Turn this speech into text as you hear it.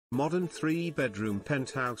Modern 3-bedroom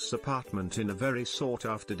penthouse apartment in a very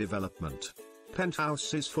sought-after development.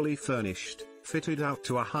 Penthouse is fully furnished, fitted out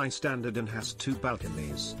to a high standard and has 2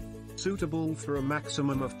 balconies. Suitable for a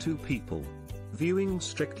maximum of 2 people. Viewing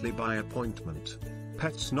strictly by appointment.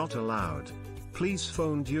 Pets not allowed. Please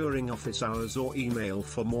phone during office hours or email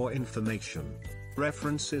for more information.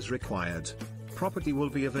 References required. Property will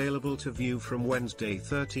be available to view from Wednesday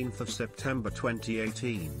 13th of September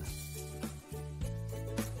 2018.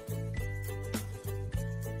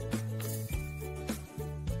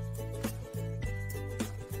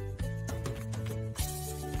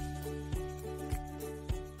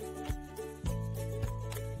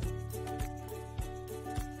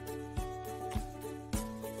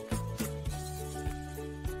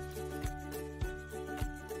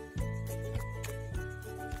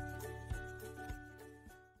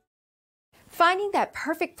 Finding that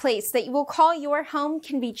perfect place that you will call your home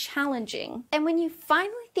can be challenging. And when you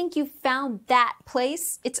finally think you've found that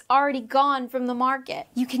place, it's already gone from the market.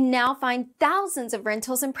 You can now find thousands of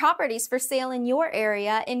rentals and properties for sale in your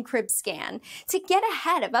area in CribScan. To get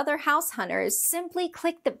ahead of other house hunters, simply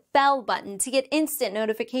click the bell button to get instant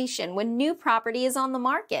notification when new property is on the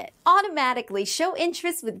market. Automatically show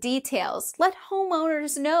interest with details. Let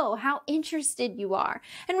homeowners know how interested you are.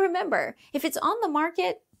 And remember, if it's on the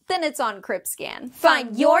market, then it's on CribScan.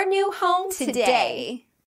 Find your new home today.